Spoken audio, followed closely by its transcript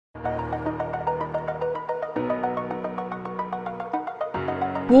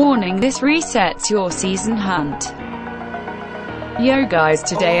Warning: this resets your season hunt. Yo guys,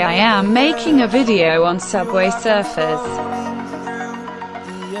 today I am making a video on Subway Surfers.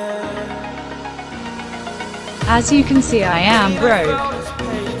 As you can see, I am broke,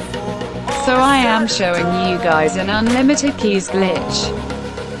 so I am showing you guys an unlimited keys glitch.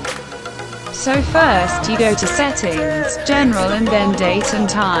 So first you go to settings, general, and then date and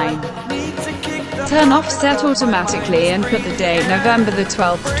time. Turn off set automatically and put the date November the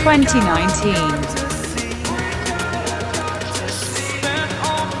 12th, 2019.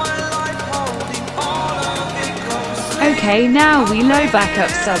 Okay, now we load back up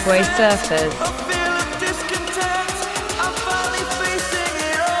Subway Surfers.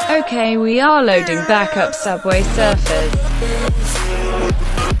 Okay, we are loading back up Subway Surfers.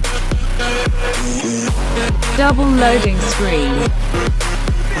 Double loading screen.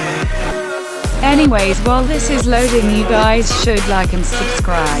 Anyways, while this is loading, you guys should like and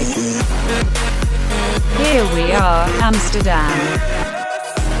subscribe. Here we are, Amsterdam.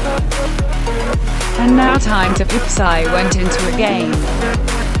 And now time to oops, I went into a game.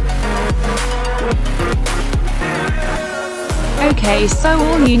 Okay, so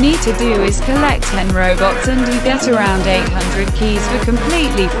all you need to do is collect 10 robots and you get around 800 keys for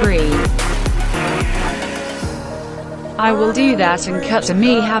completely free. I will do that and cut to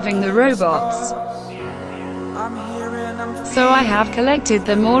me having the robots. So I have collected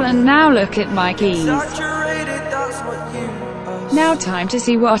them all and now look at my keys. Now time to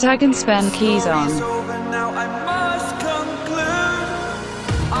see what I can spend keys on.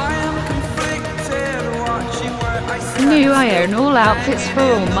 New, I own all outfits for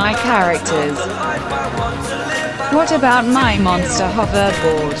all my characters. What about my monster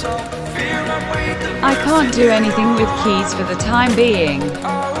hoverboard? I can't do anything with keys for the time being.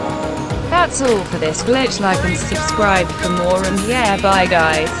 That's all for this glitch. Like and subscribe for more, and yeah, bye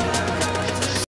guys.